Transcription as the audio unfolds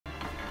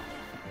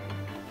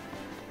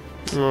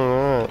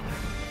Alright.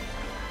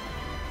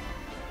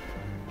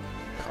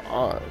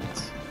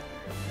 Cards.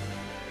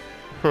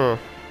 Huh.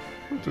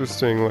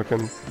 Interesting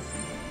looking.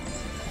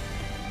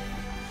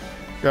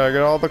 Gotta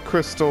get all the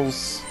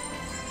crystals.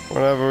 For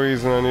whatever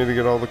reason, I need to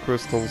get all the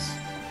crystals.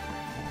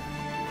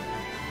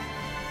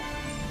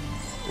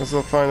 Guess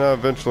I'll find out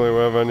eventually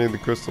whatever I need the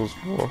crystals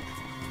for.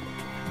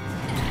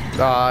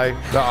 Die,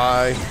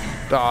 die,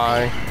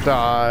 die,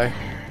 die.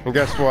 And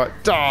guess what?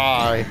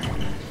 Die!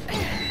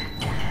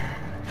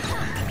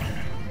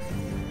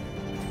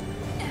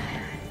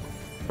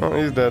 Oh,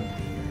 he's dead.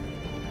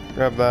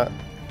 Grab that.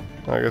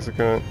 I guess I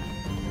couldn't.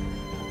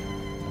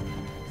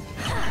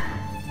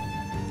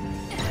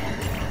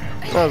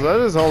 Oh, so I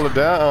just hold it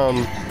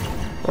down.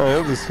 Oh,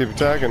 he'll just keep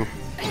attacking.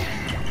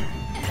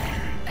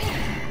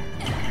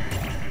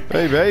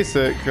 Very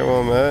basic. Come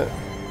on, mate.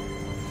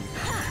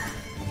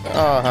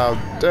 Oh, how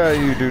dare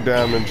you do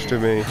damage to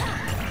me.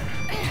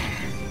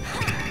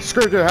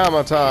 Squeaky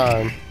hammer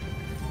time.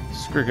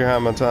 Squeaky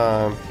hammer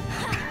time.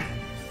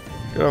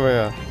 Get over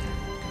here.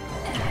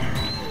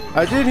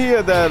 I did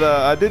hear that,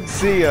 I did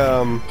see,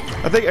 I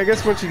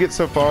guess once you get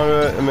so far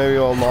into it, and maybe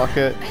you'll unlock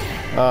it,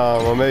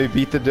 or maybe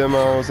beat the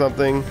demo or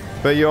something,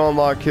 but you'll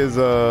unlock his,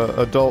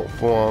 adult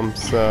form,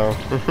 so,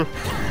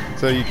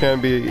 so you can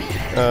be,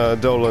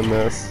 adult in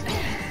this.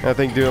 And I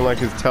think doing, like,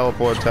 his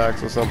teleport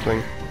attacks or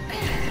something.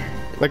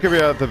 That could be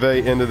at the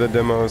very end of the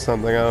demo or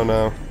something, I don't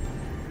know.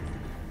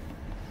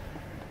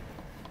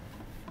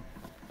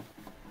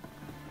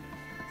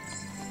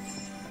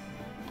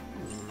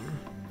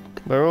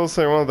 But I will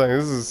say one thing,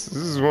 this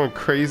is one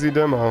crazy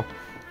demo.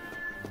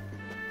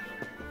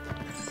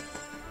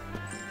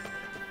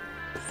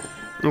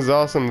 It's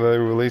awesome that they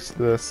released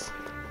this.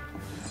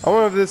 I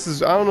wonder if this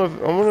is I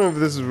wonder if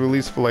this is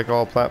released for like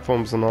all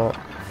platforms or not.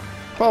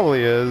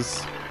 Probably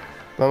is.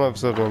 I don't know if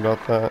something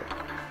about that.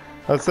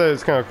 I'd say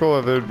it's kinda cool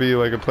if it would be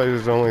like a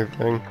PlayStation only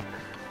thing.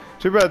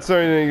 Too bad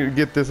Sony didn't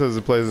get this as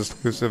a PlayStation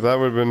exclusive. That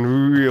would have been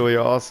really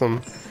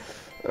awesome.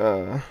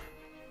 But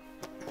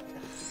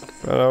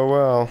oh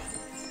well.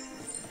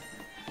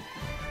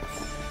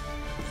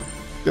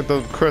 Get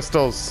those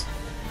crystals.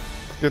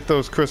 Get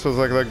those crystals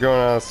like they're going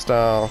out of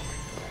style.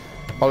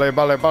 Bale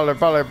bale bale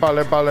bale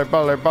bale bale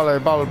bale bale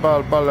bale bale bale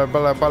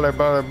bale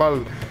bale bale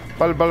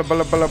bale bale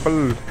bale bale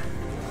bale.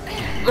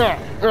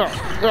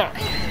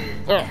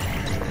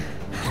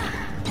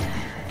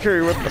 Kill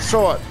you with the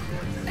sword.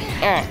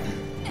 Ah.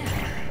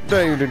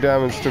 Dare you do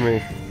damage to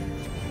me.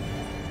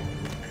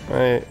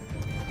 Right.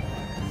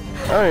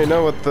 I don't even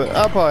know what the.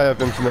 I'll probably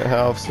have infinite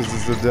health since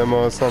it's a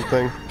demo or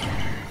something.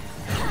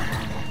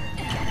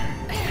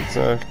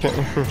 So, can't.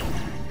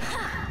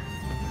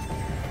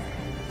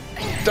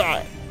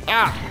 Die!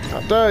 Ah!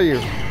 How dare you!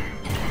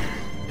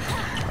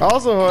 I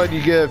also heard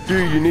you get a few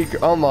unique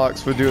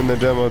unlocks for doing the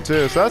demo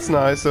too, so that's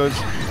nice. So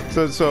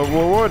it's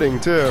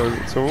rewarding too.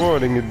 It's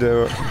rewarding a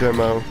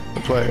demo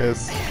to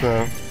players.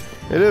 So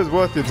it is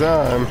worth your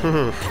time.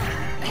 So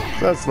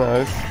that's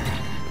nice.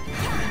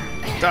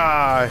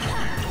 Die!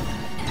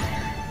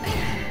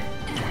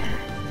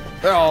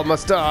 They all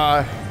must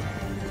die.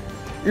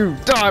 You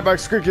die by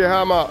squeaky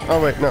hammer. Oh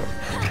wait, no.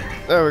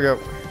 There we go.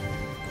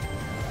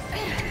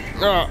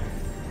 Ah.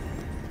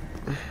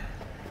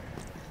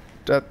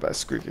 Death by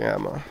squeaky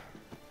hammer.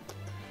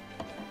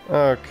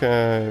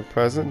 Okay,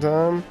 present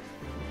time.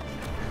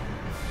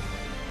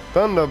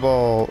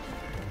 Thunderbolt.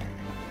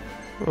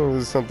 Oh,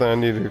 this is something I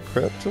need to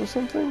equip or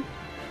something?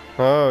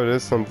 Oh, it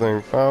is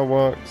something.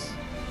 Fireworks.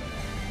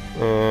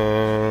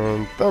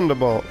 And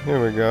Thunderbolt. Here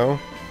we go.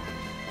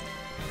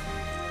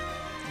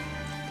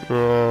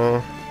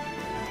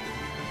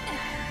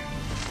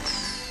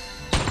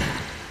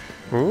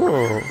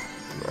 Ooh,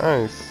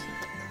 nice.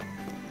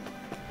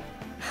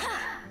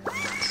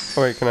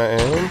 Oh wait, can I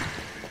aim?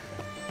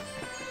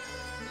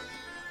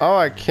 Oh,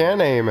 I can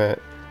aim it.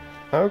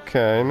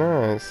 Okay,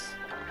 nice.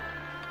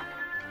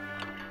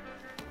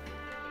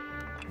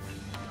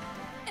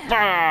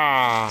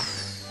 Ah!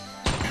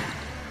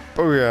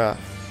 Oh yeah.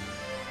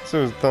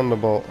 So it's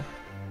Thunderbolt.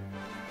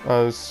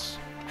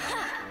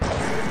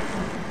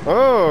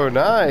 Oh,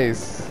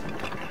 nice.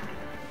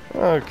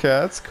 Okay,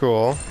 that's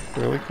cool.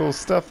 Really cool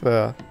stuff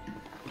there.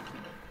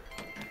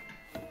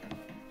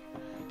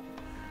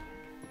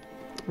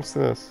 What's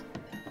this?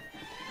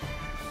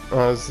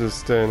 Oh, this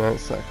is day night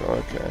cycle.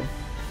 Okay.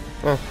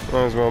 Eh,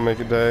 might as well make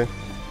a day.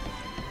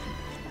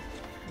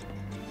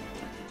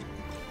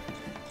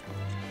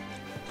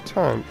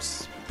 Time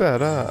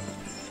sped up.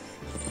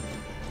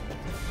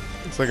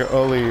 It's like an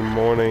early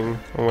morning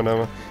or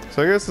whatever.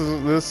 So I guess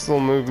this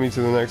will move me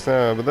to the next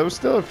area, but there was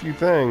still a few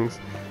things.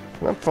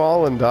 Can I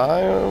fall and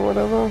die or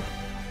whatever?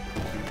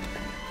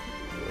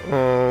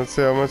 Let's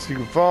see how much you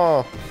can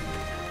fall.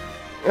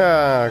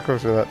 Yeah, of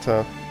course we're that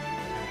tough.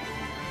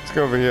 Let's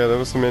go over here. There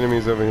was some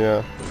enemies over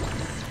here.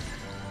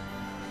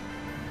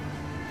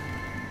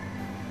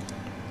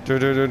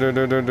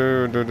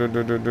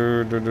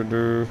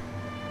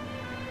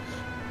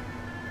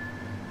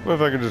 What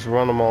if I could just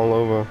run them all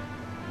over?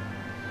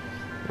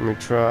 Let me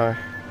try.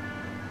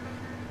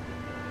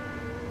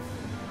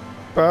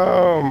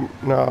 Boom.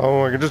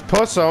 No, I can just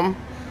push them.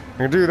 I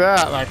can do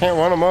that. I can't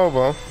run them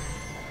over.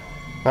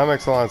 That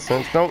makes a lot of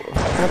sense. Don't.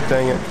 God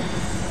dang it.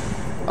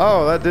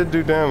 Oh, that did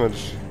do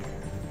damage.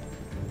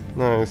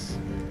 Nice.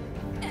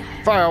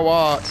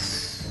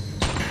 Firewatts.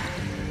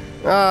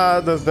 Ah,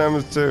 it does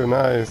damage too.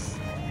 Nice.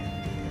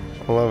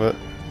 I love it.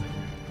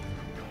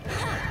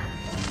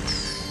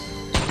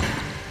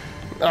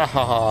 Ah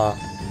ha ha.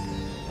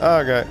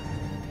 Okay.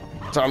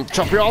 Time to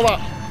chop you all up.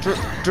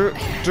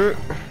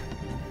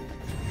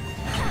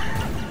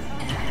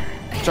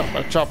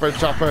 Chopper, chopper,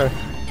 chopper.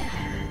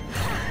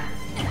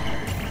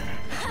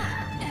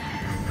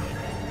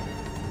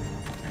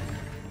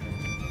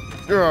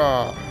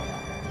 Ugh.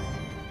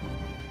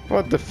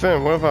 What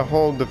defend? What if I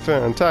hold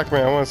defend? Attack me,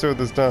 I want to see what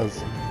this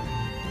does.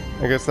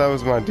 I guess that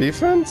was my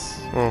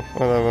defense? Oh,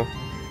 whatever.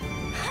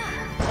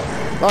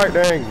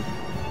 Lightning!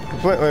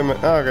 Completely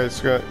okay,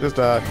 screw it. Just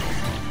die.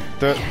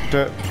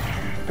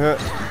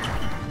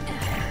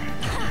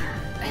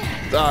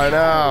 Die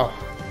now!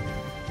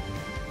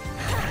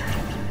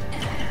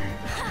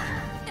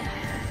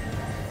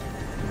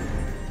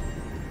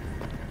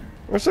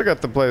 Wish I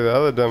got to play the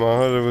other demo. I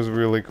heard it was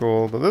really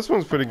cool. But this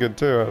one's pretty good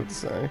too, I would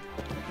say.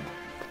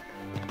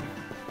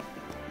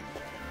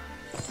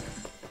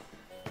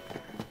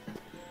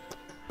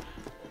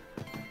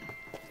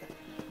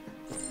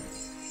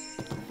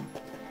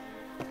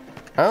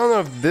 I don't know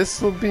if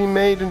this will be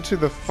made into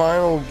the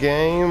final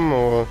game,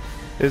 or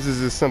this is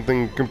just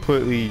something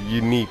completely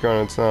unique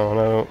on its own.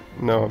 I don't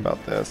know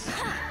about this.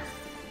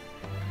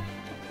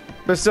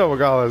 But still,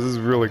 regardless, this is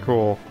really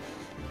cool.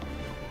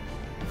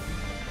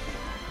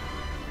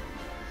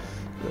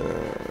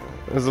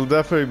 This will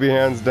definitely be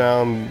hands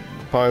down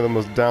probably the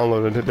most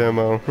downloaded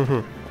demo.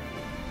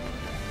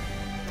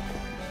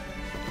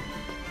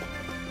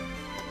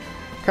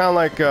 Kind of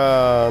like,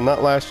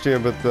 not last year,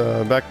 but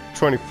back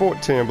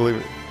 2014, I believe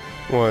it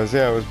was.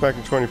 Yeah, it was back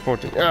in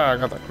 2014. Yeah, I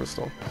got that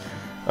crystal.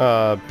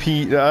 I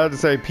had to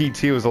say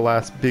PT was the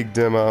last big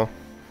demo.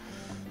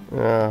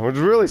 Yeah, which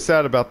is really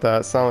sad about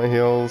that. Silent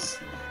Hills,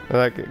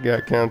 that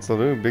got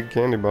canceled. Ooh, big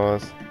candy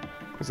bars.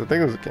 I think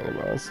it was a candy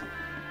bars.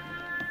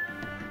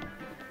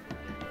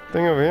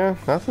 Thing over here?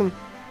 Nothing?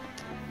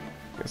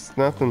 Guess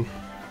nothing.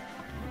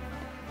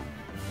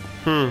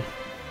 I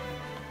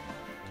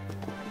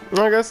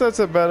guess that's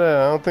about it.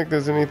 I don't think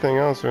there's anything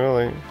else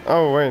really.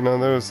 Oh wait, no,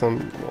 there was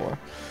some more.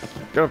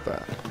 Get up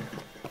there.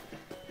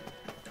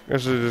 I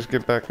should just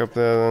get back up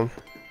there then.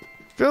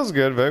 Feels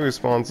good, very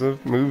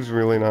responsive. Moves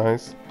really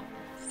nice.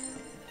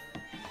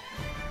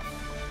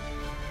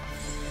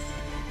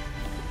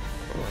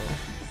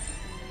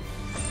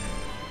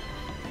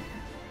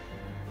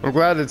 I'm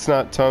glad it's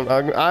not tone.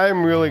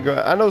 I'm really good.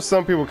 I know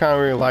some people kind of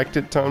really liked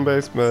it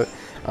tone-based, but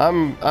I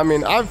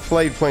mean, I've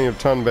played plenty of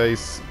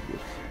tone-based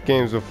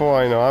games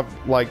before. You know,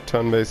 I've liked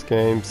tone-based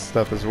games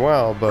stuff as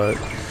well, but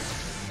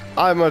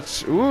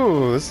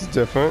ooh, this is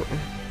different.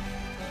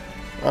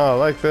 Oh, I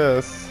like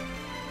this.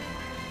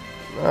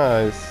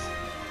 Nice.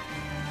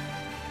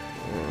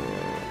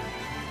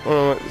 I don't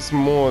know what some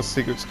more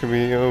secrets could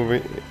be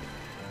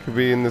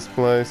in this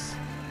place.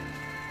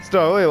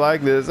 Still, I really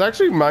like this. It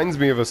actually reminds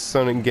me of a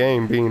Sonic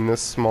game being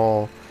this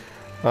small.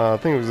 I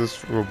think it was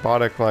this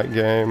robotic-like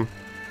game.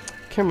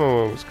 Can't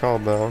remember what it was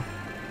called though.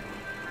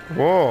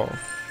 Whoa.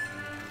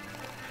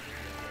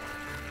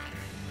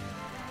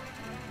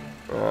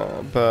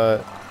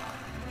 But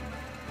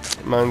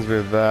reminds me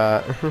of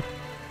that.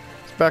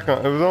 It's back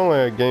on. It was only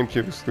a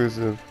GameCube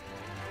exclusive.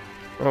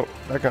 Oh,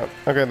 back on.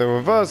 Okay, the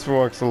reverse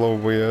works a little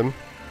weird.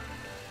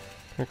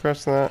 Can I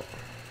crush that?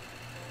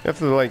 You have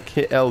to like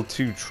hit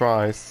L2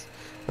 twice.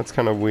 That's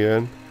kind of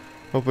weird.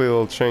 Hopefully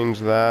it'll change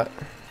that.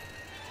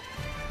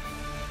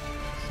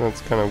 So that's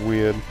kind of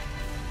weird.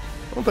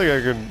 I don't think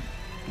I could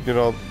get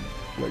all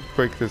like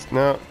break this.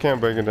 No,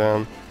 can't break it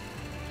down.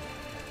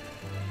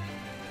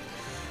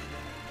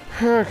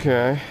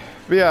 Okay.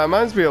 But yeah, it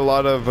reminds me a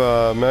lot of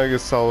Mega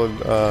Solid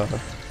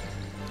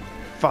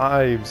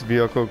 5's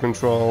vehicle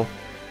control,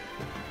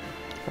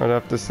 I'd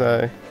have to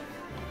say.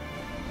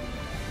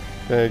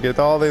 Okay, get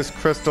all these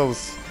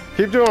crystals.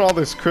 Keep doing all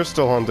this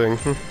crystal hunting.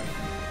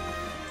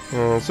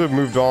 I should have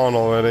moved on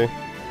already.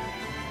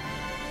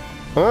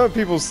 A lot of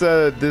people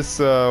said this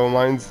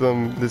reminds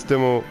them, this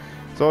demo,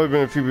 there's always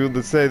been a few people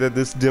that say that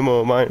this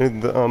demo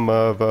reminded them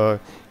of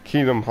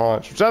Kingdom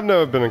Hearts, which I've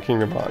never been in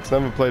Kingdom Hearts,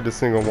 never played a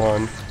single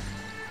one.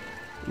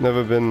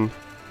 Never been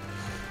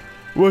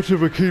much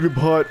of a Kingdom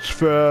Hearts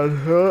fan.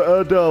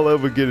 I doubt I'll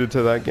ever get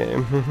into that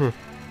game.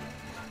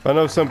 I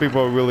know some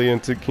people are really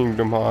into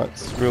Kingdom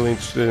Hearts, really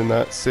interested in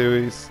that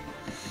series.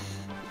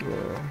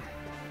 Yeah.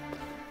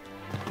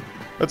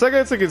 But I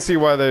guess I can see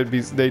why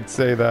they'd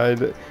say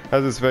that. It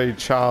has this very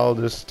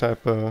childish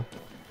type of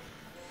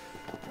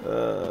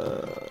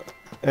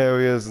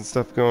areas and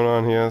stuff going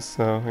on here,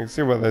 so I can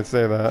see why they'd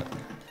say that.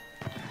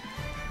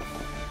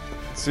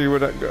 Let's see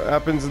what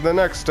happens in the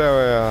next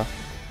area.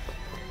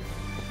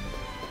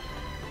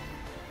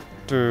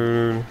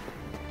 Dude.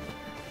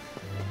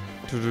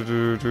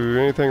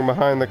 Anything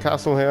behind the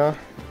castle here?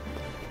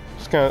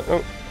 Just kind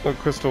of. Oh,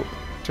 crystal.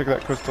 Take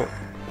that crystal.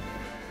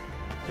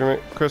 Give me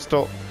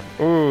crystal.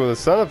 Ooh, the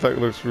sun effect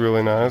looks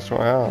really nice.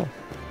 Wow.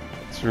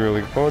 It's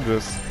really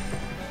gorgeous.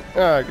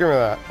 Alright, give me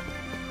that.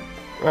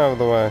 Out of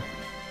the way.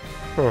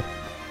 Huh.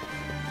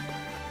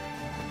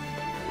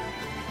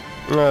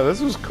 Yeah,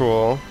 this was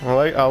cool.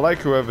 I like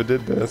whoever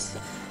did this.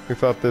 Who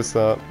thought this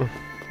up.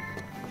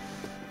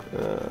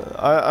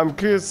 I'm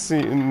curious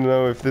to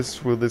know if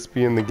will this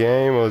be in the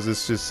game, or is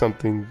this just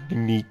something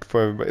unique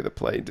for everybody to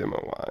play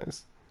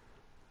demo-wise?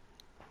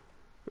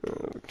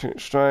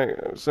 Strike.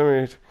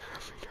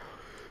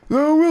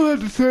 No, I will have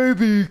to say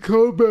the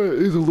combat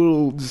is a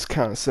little just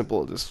kind of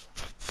simple. Just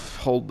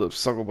hold the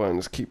circle button and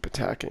just keep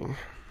attacking.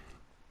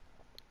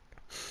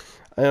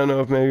 I don't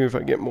know if maybe if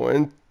I get more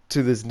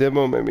into this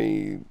demo,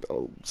 maybe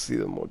I'll see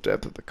the more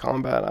depth of the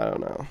combat. I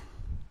don't know.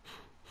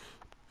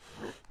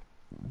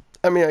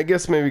 I mean, I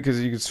guess maybe because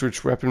you could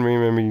switch weaponry,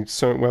 maybe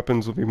certain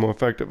weapons will be more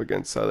effective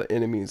against other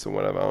enemies or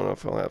whatever. I don't know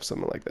if I'll have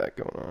something like that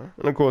going on.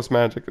 And of course,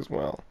 magic as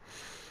well.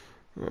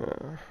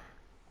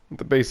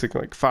 The basic,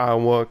 like,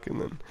 firework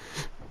and then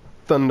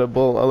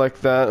thunderbolt. I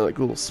like that, like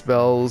little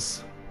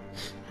spells.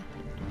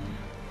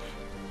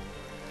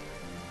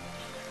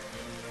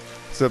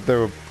 Except they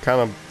were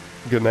kind of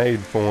grenade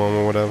form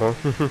or whatever.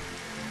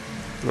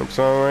 It's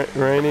all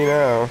rainy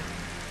now.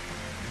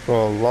 For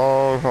a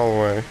long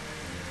hallway.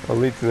 I'll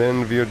lead to the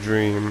end of your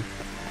dream.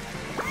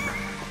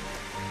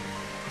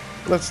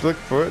 Let's look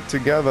for it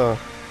together.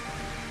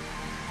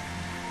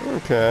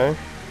 Okay.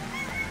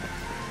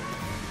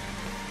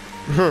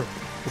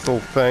 This little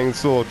thing,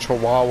 this little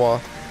chihuahua.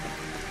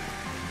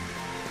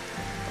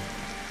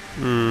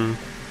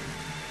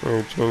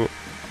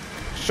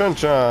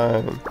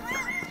 Sunshine.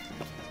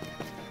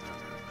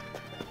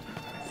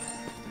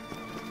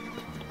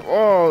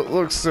 Oh, it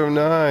looks so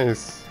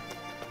nice.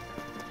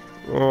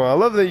 Oh, I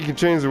love that you can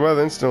change the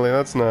weather instantly.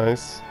 That's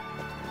nice.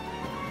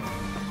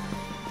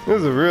 It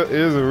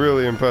is a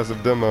really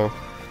impressive demo.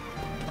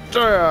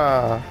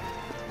 Yeah!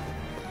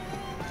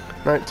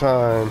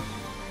 Nighttime.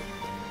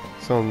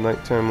 So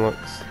nighttime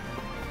looks.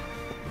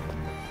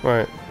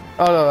 Right.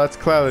 Oh no, that's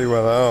cloudy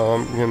weather. Oh,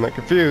 I'm getting that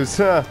confused.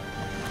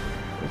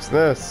 What's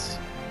this?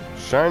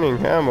 Shining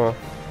hammer.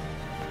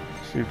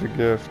 Received a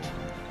gift.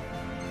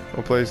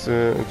 I'll place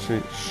it. It's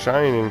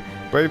shining.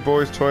 Brave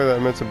boy's toy that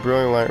emits a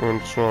brilliant light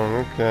when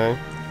strong. Okay.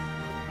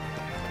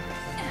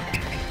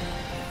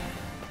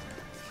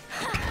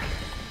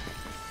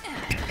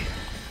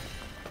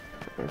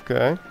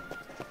 Okay.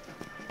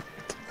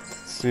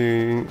 Let's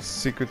see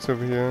secrets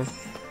over here.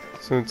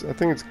 So I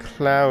think it's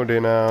cloudy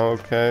now.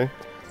 Okay.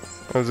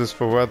 That was just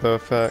for weather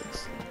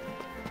effects.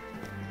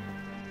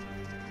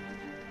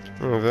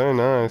 Oh, very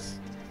nice.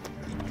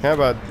 How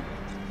about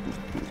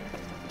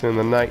in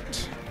the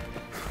night?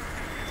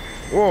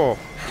 Whoa!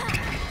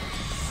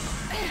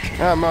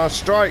 Hammer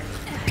strike!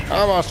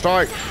 Hammer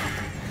strike!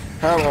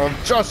 Hammer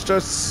of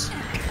justice!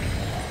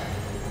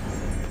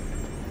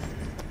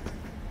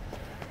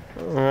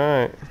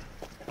 Alright.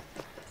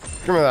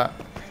 Give me that.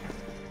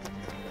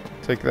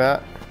 Take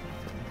that.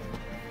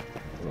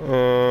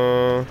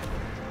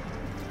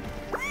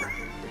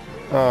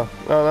 Oh,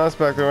 no, that's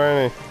back to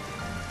rainy.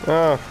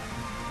 Oh.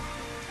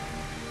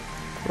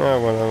 Oh,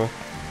 whatever.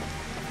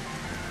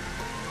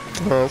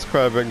 Oh, that's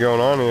quite a bit going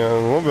on here. A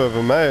little bit of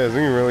a maze. We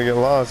can really get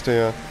lost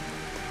here.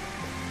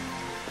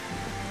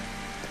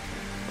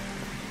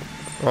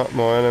 Oh,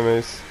 more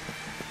enemies.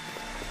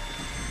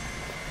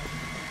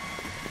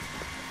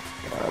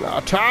 And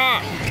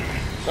attack!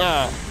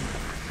 Ah.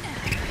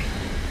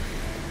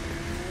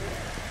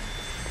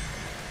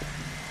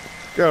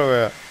 Get over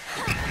here.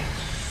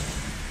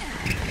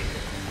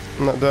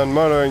 I'm not done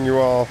murdering you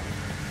all.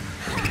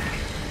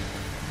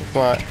 With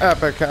my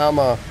epic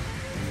hammer.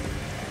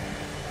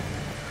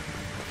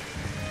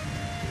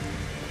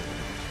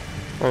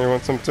 Oh, you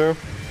want some too?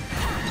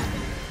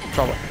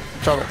 Chop it,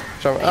 chop it,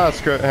 chop it. Ah,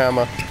 screw it,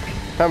 hammer.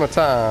 Hammer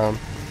time.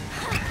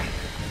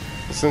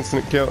 It's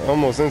instant kill,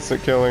 almost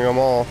instant killing them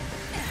all.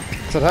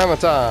 It's at hammer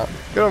time.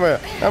 Get over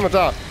here. Hammer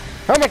time.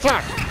 Hammer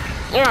time!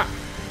 Yeah!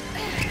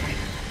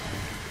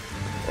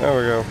 There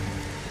we go.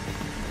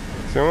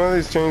 So one of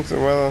these change the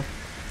weather.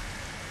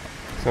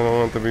 So I don't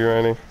want it to be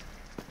rainy.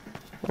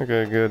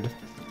 Okay, good.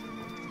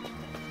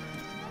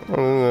 Oh,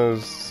 then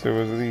there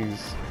was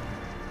these.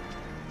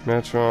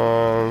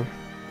 Metron.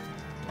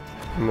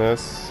 And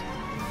this.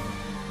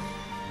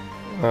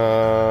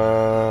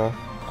 I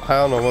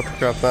don't know what the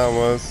crap that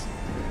was.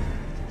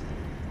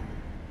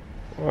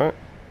 What?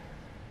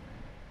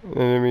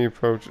 Enemy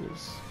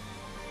approaches.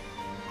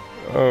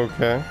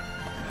 Okay.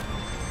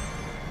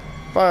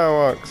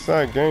 Fireworks!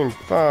 I gained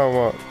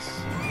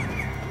fireworks.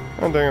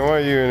 Oh dang it, why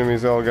you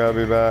enemies all gotta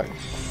be back?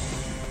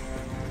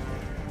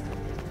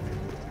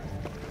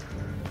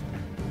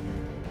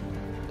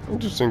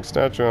 Interesting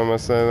statue, I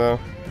must say, though.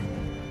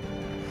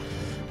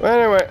 Well,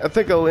 anyway, I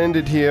think I'll end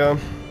it here.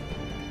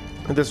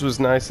 This was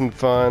nice and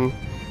fun.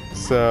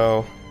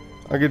 So,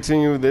 I'll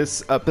continue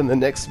this up in the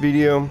next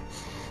video.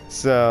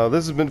 So,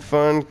 this has been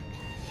fun.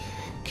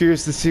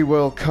 Curious to see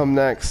what'll come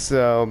next.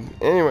 So,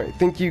 anyway,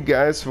 thank you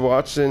guys for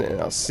watching, and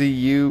I'll see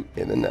you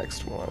in the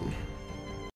next one.